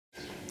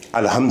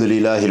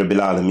Alhamdulillahi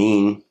Rabbil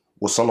Alameen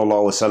wa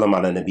sallallahu wa sallam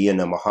ala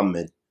nabiyyina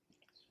Muhammad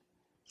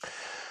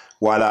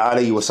wa ala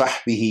alihi wa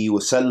sahbihi wa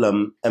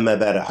sallam amma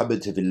ba'da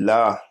habati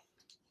billah.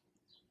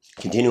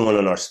 Continuing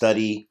on our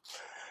study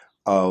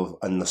of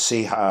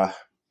An-Nasiha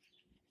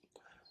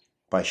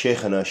by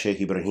Shaykhana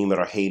Shaykh Ibrahim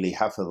Rahili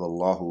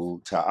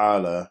Hafidhallahu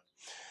Ta'ala,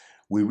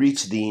 we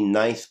reach the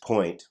ninth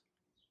point.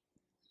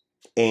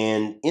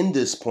 And in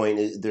this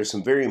point, there's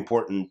some very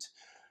important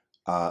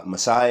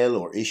masail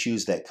or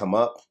issues that come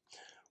up,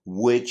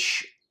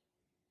 which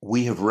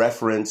we have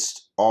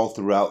referenced all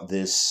throughout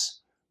this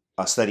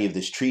study of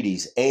this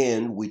treatise,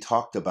 and we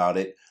talked about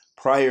it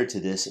prior to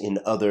this in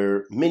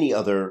many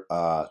other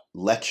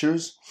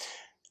lectures,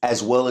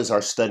 as well as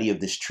our study of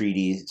this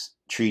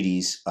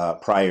treatise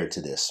prior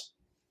to this.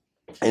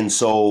 And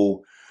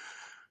so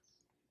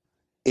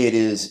it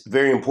is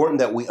very important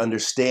that we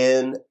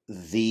understand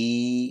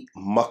the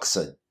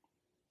maqsad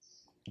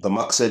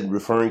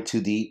referring to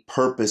the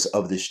purpose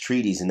of this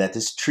treatise, and that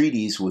this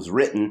treatise was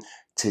written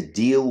to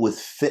deal with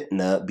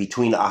fitna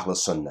between Ahl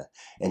Sunnah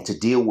and to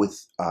deal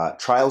with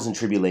trials and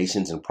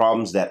tribulations and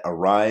problems that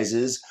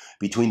arises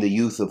between the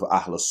youth of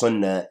Ahl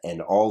Sunnah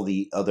and all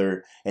the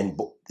other, and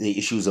the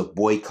issues of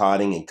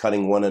boycotting and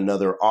cutting one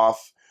another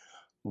off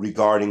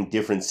regarding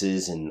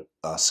differences in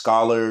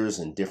scholars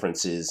and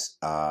differences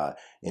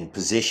in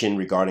position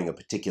regarding a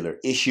particular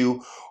issue,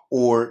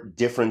 or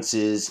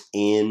differences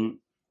in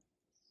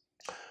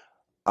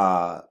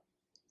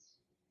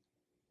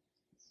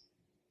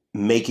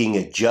making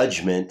a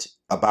judgment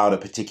about a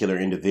particular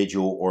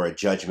individual or a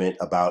judgment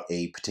about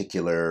a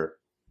particular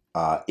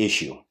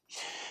issue.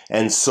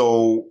 And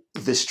so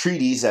this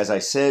treatise, as I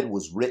said,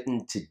 was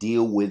written to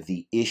deal with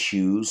the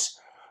issues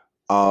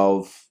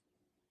of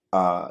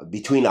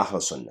between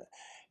Ahl Sunnah.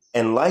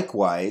 And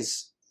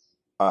likewise,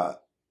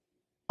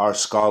 our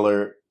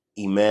scholar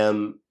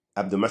Imam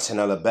Abdul Muhsin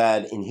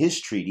Al-Abbad, in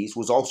his treatise,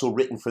 was also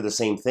written for the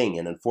same thing.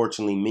 And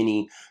unfortunately,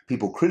 many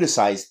people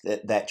criticized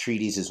that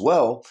treatise as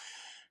well,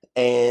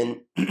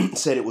 and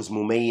said it was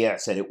mumayya',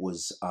 said it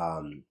was,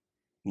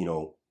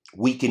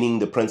 weakening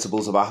the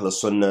principles of Ahl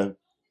Sunnah,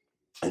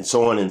 and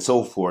so on and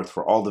so forth,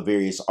 for all the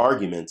various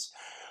arguments.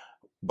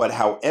 But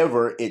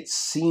however, it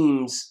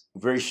seems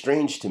very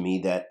strange to me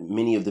that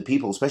many of the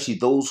people, especially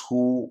those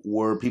who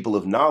were people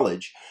of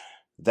knowledge,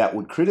 that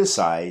would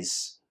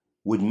criticize,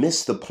 would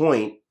miss the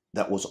point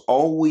that was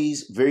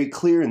always very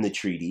clear in the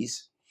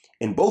treatise,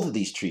 in both of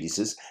these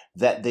treatises,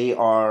 that they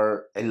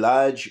are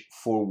ilaj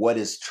for what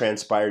is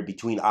transpired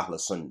between Ahl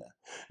Sunnah.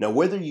 Now,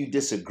 whether you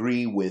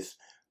disagree with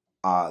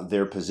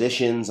their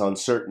positions on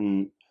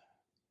certain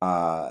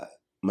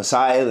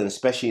masail, and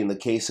especially in the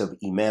case of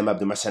Imam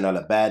Abdul Muhsin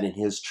Al-Abbad in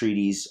his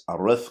treatise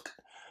Ar-Rifq,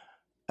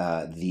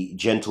 the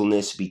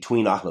gentleness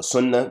between Ahl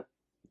Sunnah,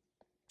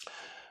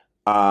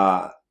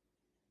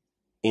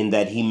 in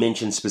that he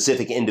mentioned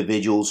specific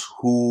individuals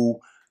who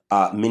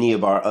many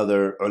of our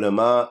other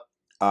ulama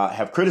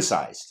have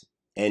criticized.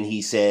 And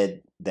he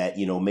said that,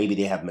 maybe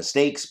they have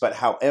mistakes, but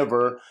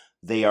however,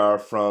 they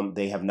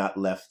have not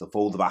left the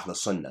fold of Ahl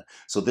Sunnah.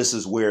 So this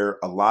is where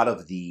a lot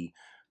of the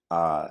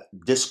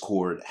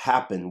discord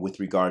happened with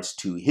regards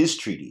to his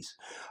treatise.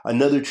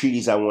 Another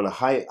treatise I want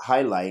to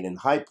highlight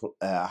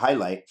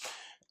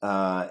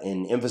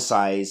and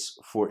emphasize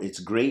for its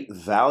great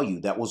value,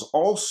 that was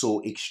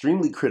also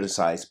extremely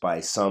criticized by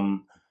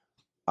some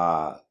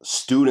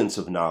students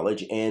of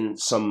knowledge, and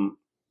some,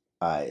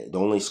 the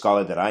only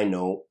scholar that I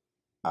know,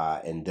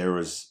 and there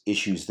was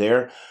issues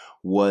there,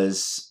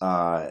 was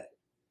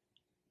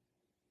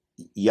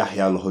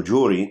Yahya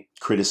al-Hujuri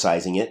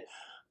criticizing it.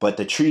 But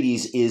the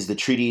treatise is the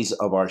treatise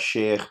of our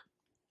sheikh,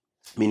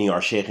 meaning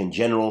our sheikh in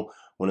general,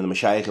 one of the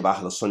mashayikh of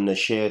Ahl Sunnah,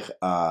 Sheikh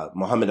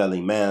Muhammad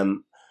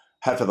al-Imam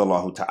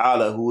Hafidhallahu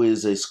Ta'ala, who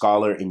is a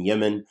scholar in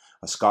Yemen,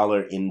 a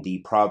scholar in the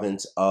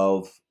province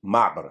of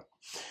Ma'bar,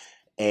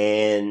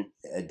 and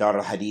Dar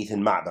al-Hadith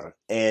in Ma'bar.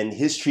 And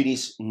his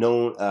treatise,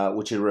 known,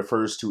 which it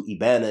refers to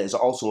Ibana, is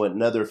also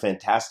another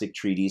fantastic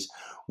treatise,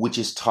 which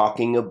is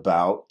talking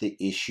about the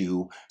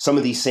issue, some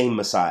of these same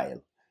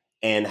masail,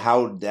 and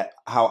how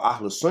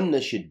Ahl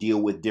Sunnah should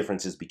deal with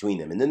differences between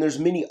them. And then there's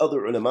many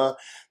other ulama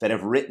that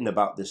have written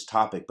about this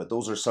topic, but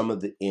those are some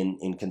of the,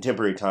 in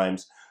contemporary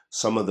times,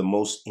 some of the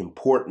most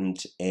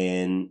important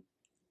and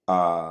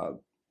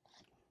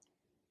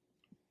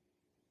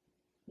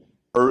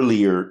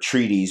earlier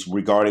treaties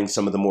regarding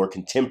some of the more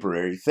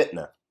contemporary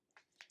fitna.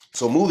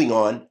 So moving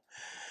on,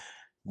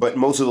 but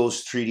most of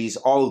those treaties,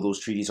 all of those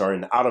treaties are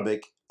in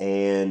Arabic,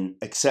 and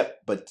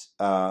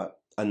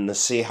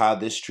An-Nasiha,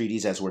 this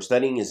treatise as we're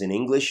studying, is in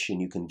English,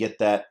 and you can get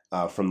that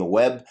from the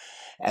web,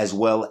 as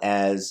well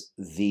as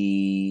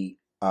the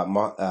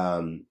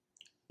Imam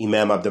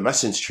Abdul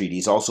Muhsin's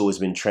treatise also has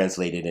been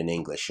translated in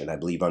English, and I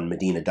believe on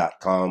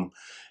Medina.com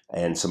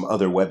and some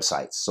other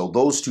websites. So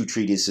those two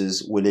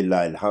treatises,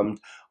 walillah alhamd,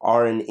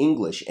 are in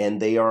English, and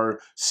they are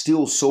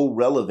still so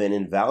relevant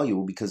and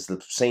valuable because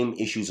the same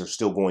issues are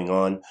still going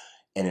on.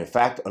 And in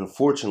fact,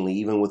 unfortunately,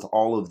 even with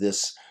all of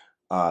this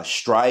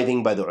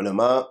striving by the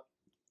ulama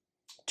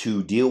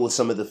to deal with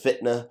some of the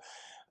fitna,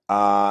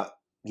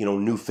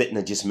 new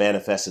fitna just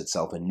manifests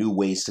itself and new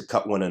ways to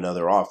cut one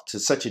another off to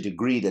such a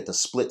degree that the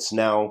splits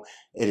now,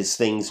 it is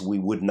things we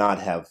would not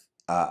have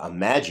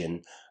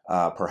imagined,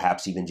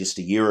 perhaps even just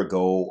a year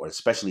ago, or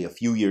especially a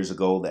few years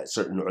ago, that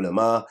certain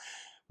ulama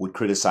would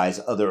criticize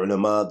other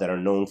ulama that are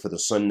known for the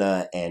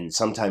sunnah, and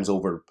sometimes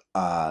over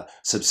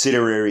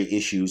subsidiary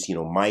issues,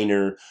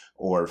 minor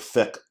or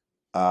fiqh,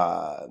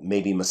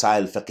 maybe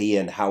masail fiqhiyya,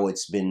 and how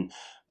it's been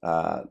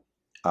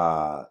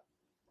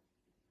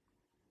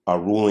a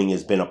ruling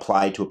has been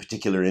applied to a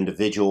particular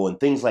individual and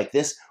things like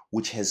this,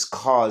 which has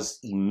caused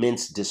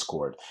immense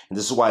discord. And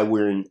this is why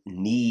we're in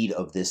need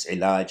of this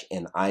ilaj.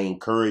 And I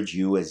encourage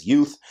you as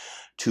youth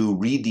to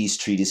read these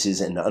treatises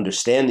and to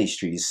understand these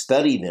treatises,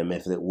 study them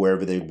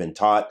wherever they've been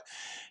taught,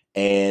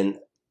 and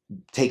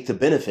take the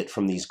benefit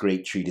from these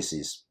great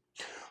treatises.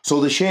 So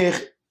the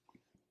Shaykh,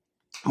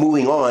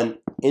 moving on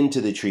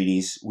into the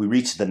treatise, we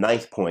reach the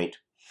 9th point.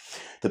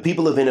 The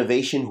people of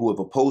innovation who have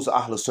opposed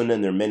Ahl Sunnah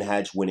and their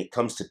minhaj when it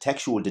comes to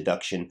textual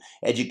deduction,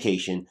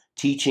 education,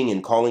 teaching,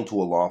 and calling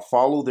to Allah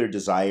follow their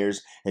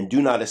desires and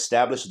do not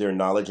establish their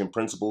knowledge and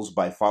principles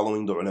by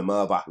following the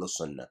ulama of Ahl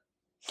Sunnah.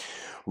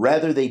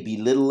 Rather, they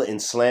belittle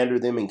and slander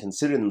them and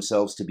consider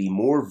themselves to be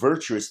more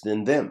virtuous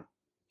than them.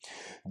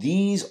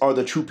 These are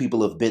the true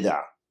people of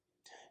bid'ah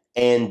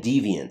and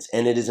deviance,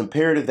 and it is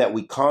imperative that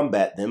we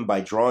combat them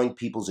by drawing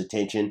people's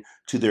attention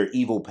to their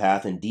evil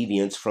path and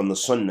deviance from the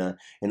sunnah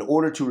in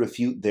order to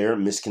refute their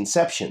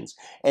misconceptions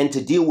and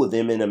to deal with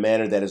them in a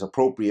manner that is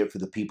appropriate for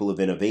the people of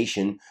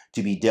innovation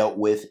to be dealt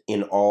with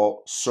in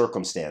all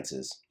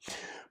circumstances.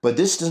 But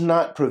this does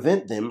not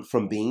prevent them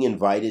from being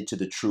invited to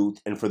the truth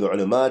and for the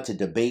ulama to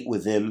debate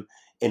with them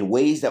in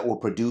ways that will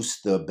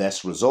produce the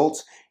best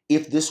results,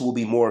 if this will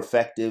be more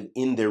effective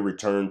in their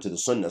return to the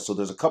sunnah. So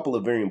there's a couple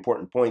of very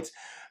important points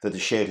that the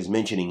Shaykh is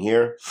mentioning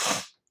here.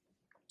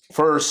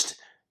 First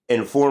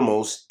and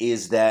foremost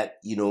is that,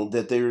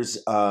 that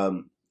there's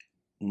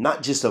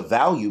not just a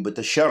value, but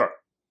the shara.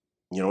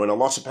 And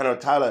Allah subhanahu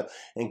wa ta'ala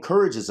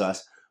encourages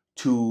us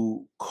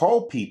to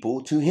call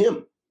people to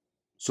Him,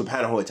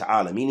 subhanahu wa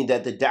ta'ala, meaning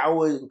that the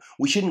da'wah,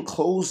 we shouldn't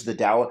close the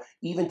da'wah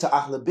even to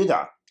Ahl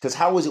Bid'ah. Because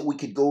how is it we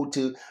could go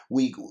to,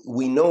 we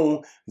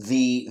know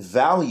the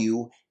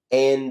value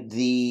and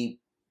the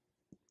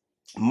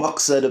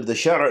maqsad of the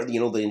shara,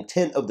 the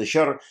intent of the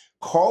shara,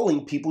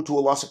 calling people to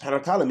Allah subhanahu wa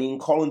ta'ala, meaning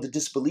calling the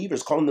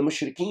disbelievers, calling the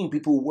mushrikeen,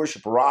 people who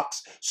worship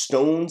rocks,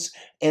 stones,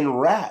 and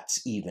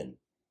rats even,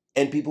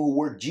 and people who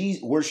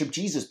worship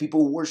Jesus,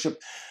 people who worship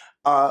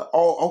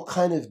all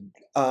kind of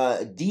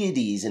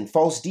deities and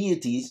false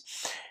deities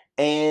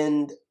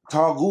and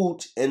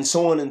taghut and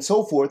so on and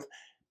so forth,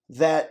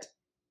 that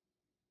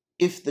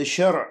if the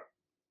shara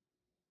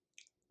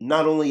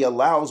not only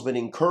allows but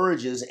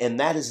encourages, and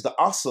that is the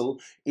asl,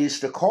 is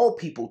to call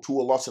people to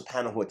Allah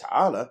subhanahu wa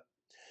ta'ala,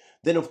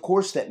 then of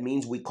course that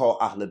means we call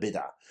Ahl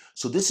Bid'ah.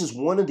 So this is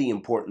one of the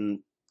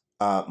important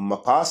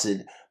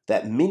maqasid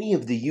that many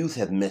of the youth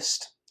have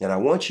missed. And I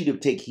want you to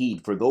take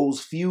heed. For those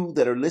few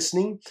that are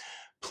listening,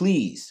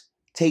 please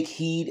take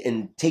heed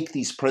and take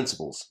these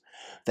principles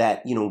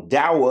that,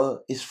 da'wah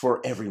is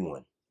for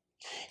everyone.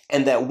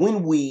 And that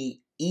when we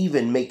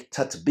even make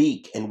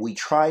tatbiq and we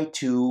try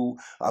to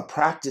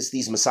practice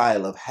these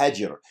masail of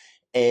hajr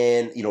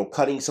and,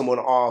 cutting someone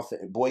off,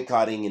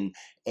 boycotting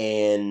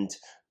and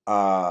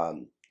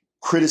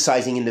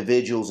criticizing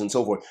individuals and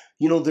so forth,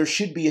 there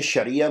should be a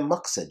sharia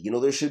maqsad,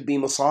 there should be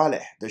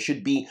masalih, there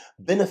should be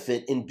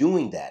benefit in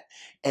doing that.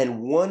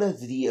 And one of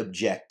the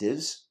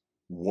objectives,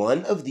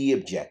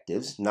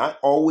 not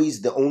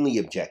always the only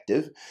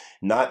objective,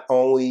 not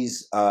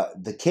always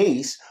the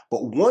case,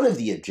 but one of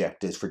the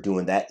objectives for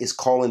doing that is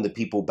calling the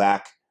people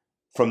back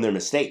from their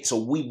mistakes. So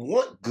we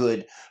want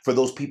good for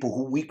those people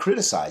who we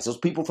criticize, those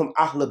people from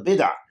Ahl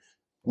Bid'ah.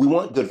 We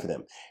want good for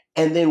them.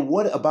 And then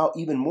what about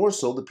even more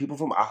so the people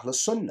from Ahl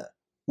Sunnah?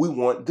 We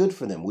want good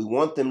for them. We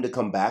want them to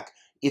come back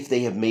if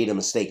they have made a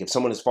mistake. If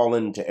someone has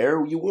fallen into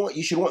error,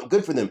 you should want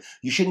good for them.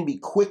 You shouldn't be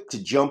quick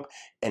to jump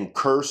and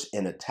curse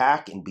and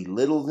attack and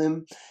belittle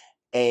them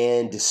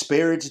and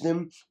disparage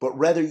them, but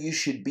rather you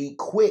should be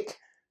quick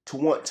to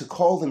want to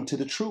call them to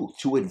the truth,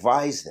 to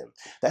advise them.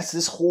 That's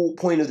this whole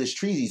point of this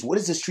treatise. What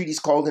is this treatise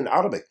called in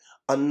Arabic?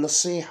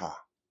 An-nasiha.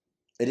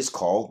 It is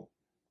called,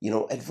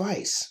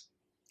 advice.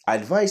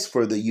 Advice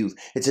for the youth.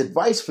 It's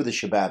advice for the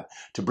shabab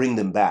to bring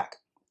them back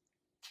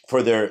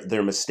for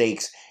their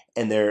mistakes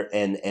and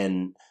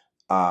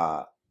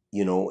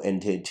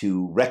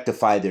to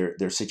rectify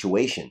their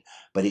situation.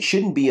 But it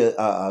shouldn't be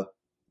a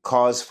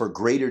cause for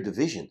greater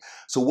division.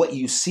 So what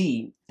you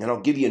see, and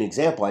I'll give you an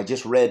example. I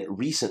just read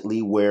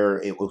recently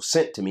where it was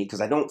sent to me,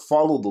 because I don't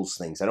follow those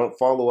things. I don't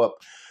follow up,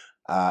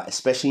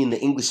 especially in the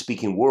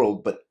English-speaking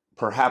world, but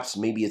perhaps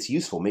maybe it's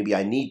useful. Maybe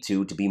I need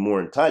to be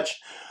more in touch.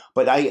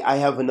 But I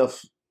have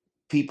enough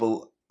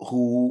people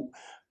who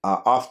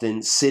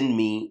often send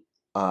me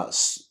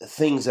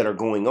things that are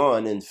going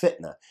on in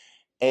fitna.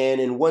 And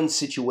in one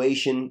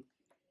situation,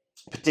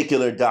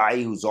 particular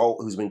da'i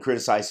who's been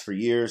criticized for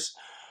years,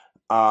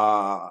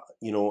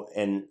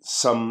 and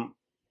some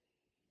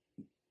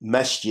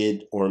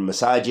masjid or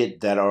masajid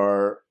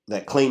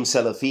that claim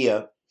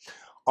Salafiyah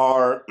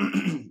are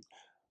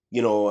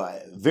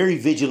very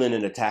vigilant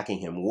in attacking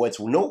him. What's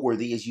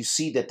noteworthy is you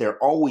see that they're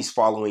always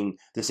following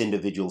this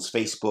individual's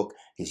Facebook,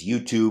 his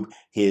YouTube,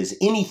 his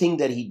anything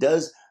that he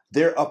does,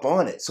 they're up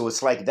on it. So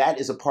it's like that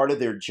is a part of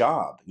their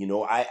job.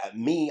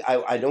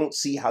 I don't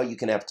see how you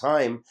can have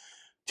time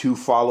to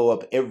follow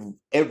up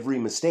every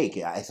mistake.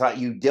 I thought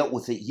you dealt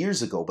with it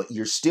years ago, but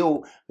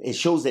it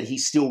shows that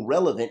he's still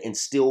relevant and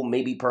still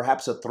maybe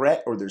perhaps a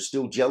threat, or there's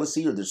still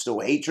jealousy, or there's still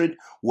hatred,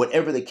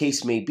 whatever the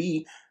case may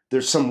be.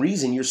 There's some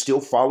reason you're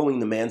still following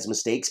the man's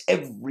mistakes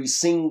every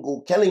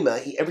single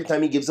kalima, every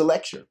time he gives a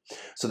lecture.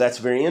 So that's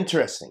very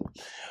interesting.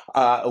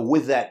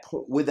 With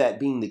that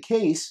being the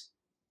case,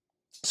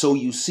 so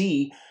you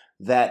see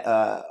that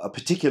a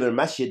particular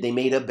masjid, they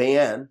made a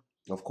bayan,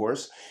 of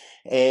course,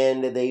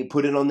 and they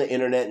put it on the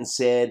internet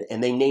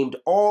and they named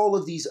all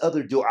of these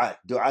other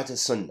du'at to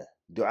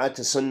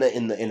sunnah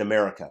in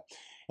America.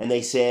 And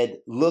they said,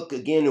 look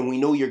again, and we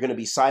know you're going to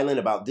be silent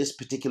about this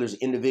particular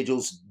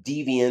individual's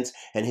deviance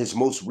and his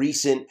most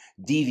recent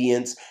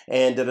deviance,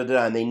 and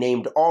and they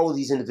named all of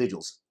these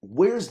individuals.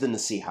 Where's the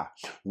nasiha?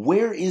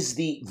 Where is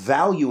the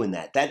value in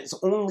that?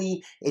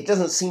 It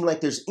doesn't seem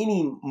like there's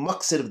any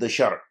maqsad of the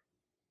shar.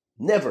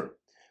 Never.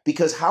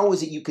 Because how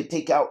is it you could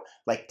take out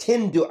like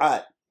 10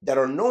 du'at that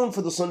are known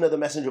for the sunnah of the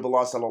Messenger of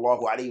Allah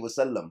sallallahu alaihi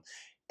wasallam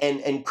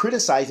and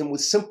criticize them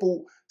with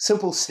simple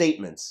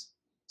statements.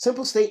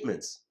 Simple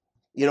statements.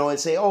 And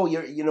say, oh,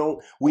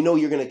 we know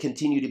you're going to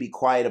continue to be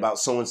quiet about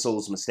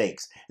so-and-so's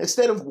mistakes.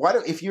 Instead of,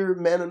 if you're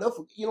man enough,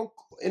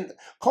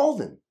 call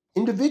them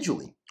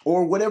individually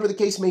or whatever the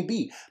case may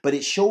be. But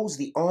it shows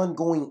the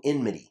ongoing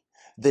enmity,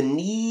 the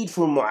need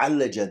for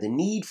mu'allaja, the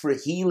need for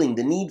healing,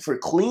 the need for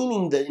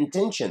cleaning the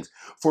intentions,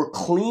 for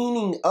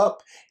cleaning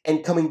up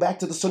and coming back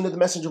to the sunnah of the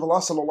Messenger of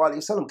Allah sallallahu alaihi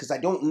wasallam, because I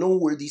don't know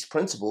where these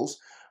principles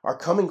are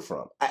coming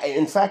from.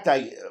 In fact,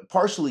 I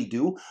partially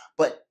do,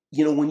 but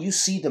when you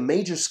see the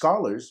major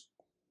scholars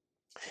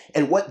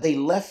and what they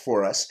left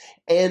for us,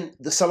 and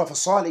the Salaf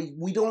as-Salih,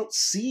 we don't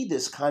see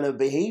this kind of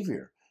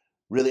behavior,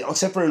 really,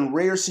 except for in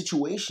rare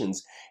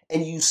situations.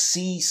 And you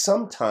see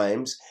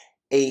sometimes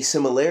a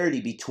similarity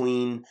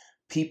between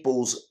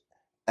people's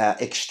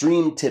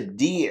extreme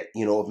tabdi',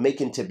 of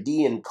making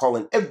tabdi' and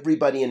calling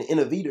everybody an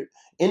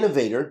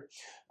innovator,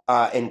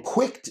 and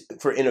quick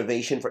for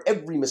innovation for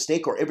every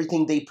mistake or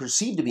everything they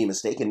perceive to be a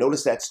mistake. And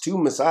notice that's two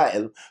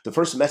masail. The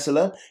first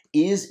mas'ala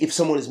is if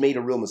someone has made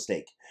a real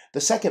mistake. The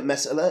second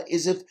mas'ala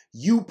is if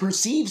you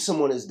perceive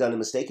someone has done a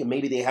mistake and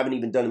maybe they haven't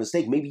even done a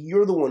mistake. Maybe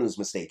you're the one who's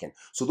mistaken.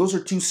 So those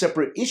are two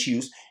separate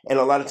issues. And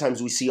a lot of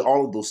times we see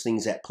all of those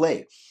things at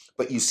play.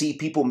 But you see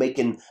people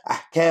making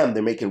ahkam,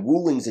 they're making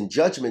rulings and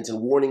judgments and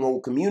warning whole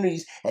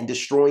communities and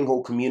destroying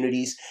whole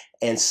communities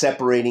and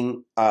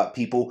separating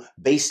people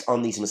based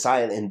on these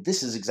masail. And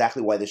this is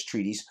exactly why this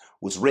treatise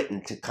was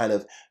written, to kind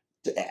of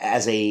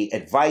as a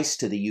advice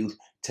to the youth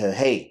to,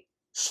 hey,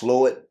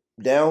 slow it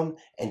down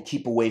and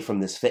keep away from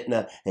this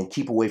fitna and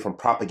keep away from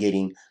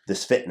propagating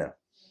this fitna.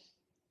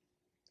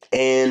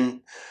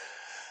 And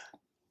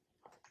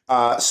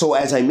so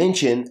as I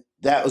mentioned,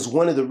 that was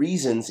one of the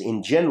reasons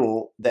in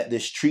general that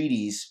this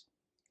treatise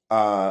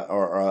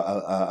are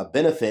a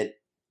benefit,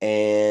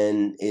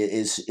 and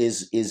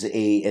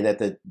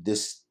the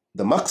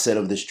maqsad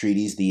of this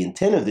treatise, the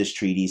intent of this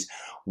treatise,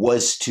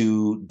 was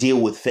to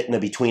deal with fitna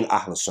between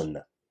Ahl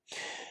Sunnah.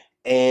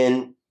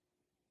 And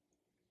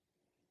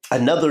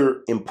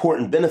another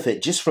important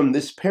benefit just from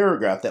this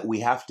paragraph that we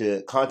have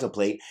to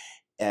contemplate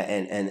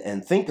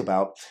and think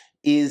about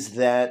is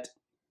that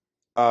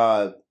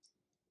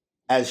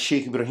as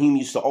Sheikh Ibrahim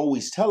used to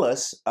always tell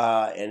us,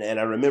 and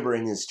I remember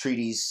in his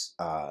treatise,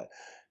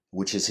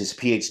 which is his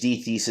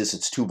PhD thesis,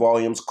 it's 2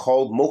 volumes,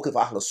 called Mawqif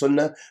Ahl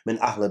Sunnah min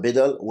Ahl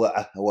Bid'ah wa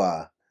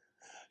Ahwa.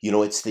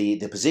 It's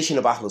the position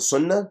of Ahl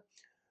Sunnah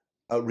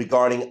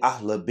regarding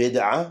Ahl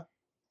Bid'ah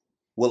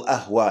wal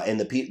Ahwa, and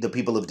the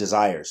people of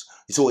desires.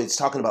 So it's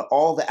talking about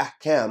all the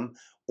ahkam,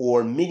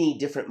 or many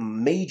different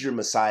major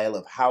masail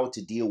of how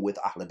to deal with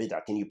Ahl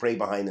Bid'ah. Can you pray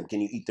behind them?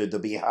 Can you eat their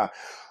dabiha?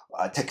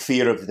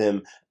 Takfir of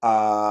them,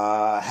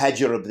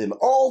 hajr of them,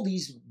 all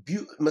these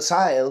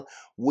masail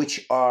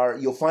which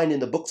you'll find in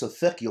the books of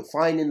fiqh, you'll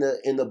find in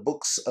the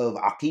books of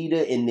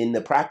aqeedah, and in the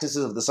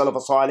practices of the Salaf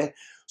as-Salih.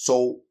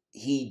 So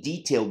he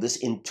detailed this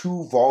in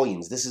 2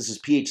 volumes. This is his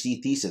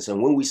PhD thesis.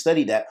 And when we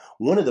study that,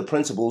 one of the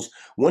principles,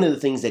 one of the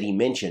things that he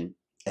mentioned,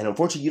 and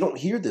unfortunately you don't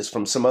hear this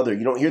from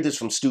you don't hear this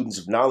from students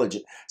of knowledge,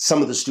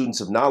 some of the students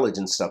of knowledge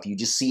and stuff. You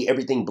just see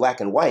everything black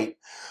and white.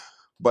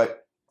 But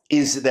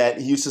is that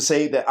he used to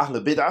say that Ahl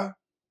Bid'ah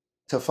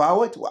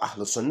tafawat wa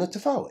Ahl Sunnah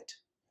tafawat.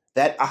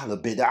 That Ahl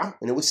Bid'ah,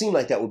 and it would seem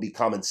like that would be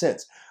common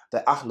sense,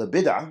 that Ahl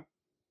Bid'ah,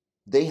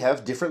 they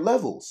have different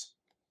levels.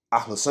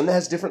 Ahl Sunnah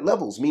has different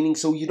levels, meaning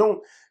so you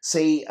don't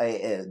say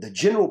the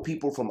general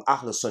people from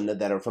Ahl Sunnah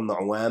that are from the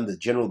awam,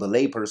 the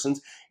lay persons,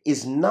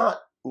 is not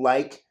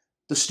like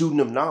the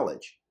student of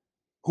knowledge,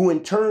 who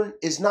in turn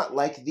is not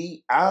like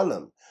the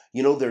alim.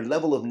 Their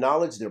level of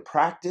knowledge, their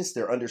practice,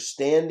 their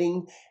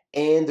understanding,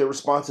 and their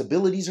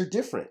responsibilities are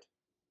different.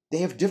 They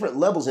have different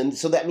levels. And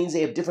so that means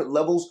they have different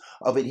levels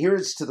of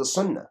adherence to the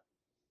Sunnah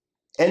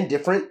and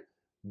different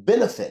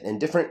benefit and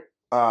different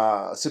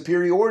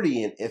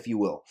superiority, if you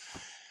will.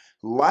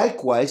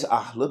 Likewise,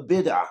 Ahl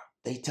Bid'ah,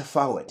 they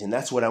tafawut. And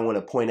that's what I want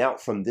to point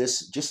out from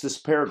this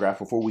paragraph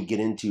before we get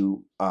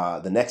into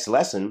the next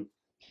lesson,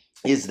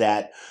 is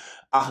that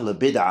Ahl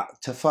Bid'ah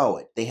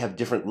tafawut. They have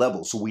different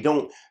levels. So we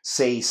don't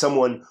say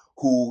someone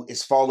who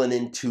is fallen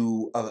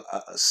into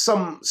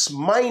some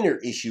minor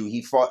issue,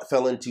 he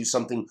fell into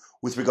something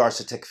with regards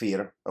to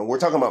takfir. And we're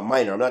talking about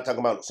minor. I'm not talking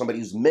about somebody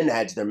who's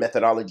minhaj, their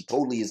methodology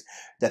totally is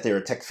that they're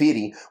a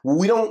takfiri.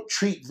 We don't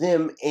treat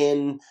them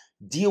and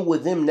deal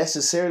with them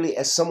necessarily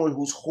as someone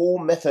whose whole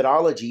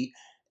methodology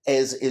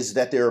is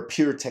that they're a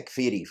pure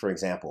takfiri, for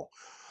example.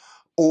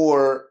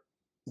 Or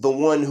the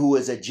one who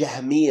is a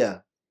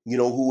Jahmiyyah,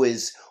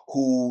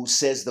 who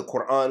says the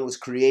Quran was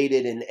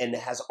created and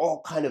has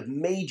all kind of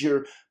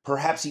major,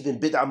 perhaps even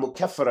bid'ah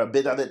mukaffara,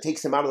 bid'ah that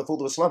takes them out of the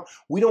fold of Islam.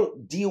 We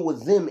don't deal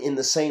with them in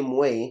the same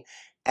way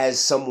as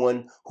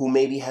someone who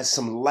maybe has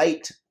some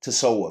light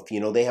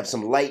tasawwuf. They have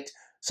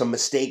some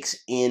mistakes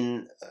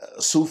in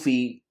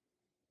Sufi,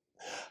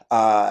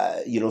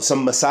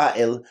 some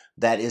masail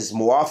that is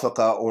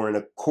muwafaqa or in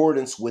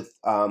accordance with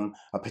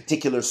a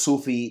particular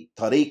Sufi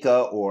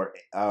tariqah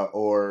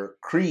or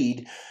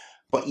creed,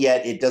 but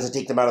yet it doesn't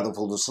take them out of the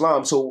fold of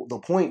Islam. So the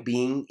point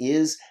being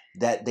is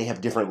that they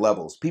have different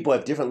levels. People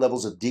have different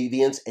levels of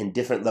deviance and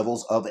different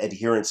levels of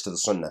adherence to the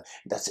Sunnah.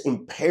 That's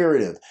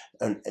imperative.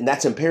 And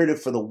that's imperative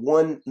for the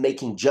one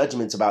making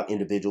judgments about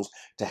individuals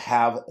to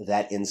have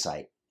that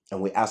insight.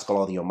 And we ask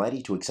Allah the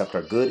Almighty to accept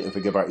our good and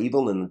forgive our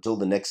evil. And until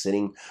the next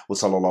sitting, wa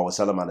sallallahu wa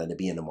sallam ala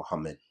nabiyyina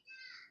Muhammad.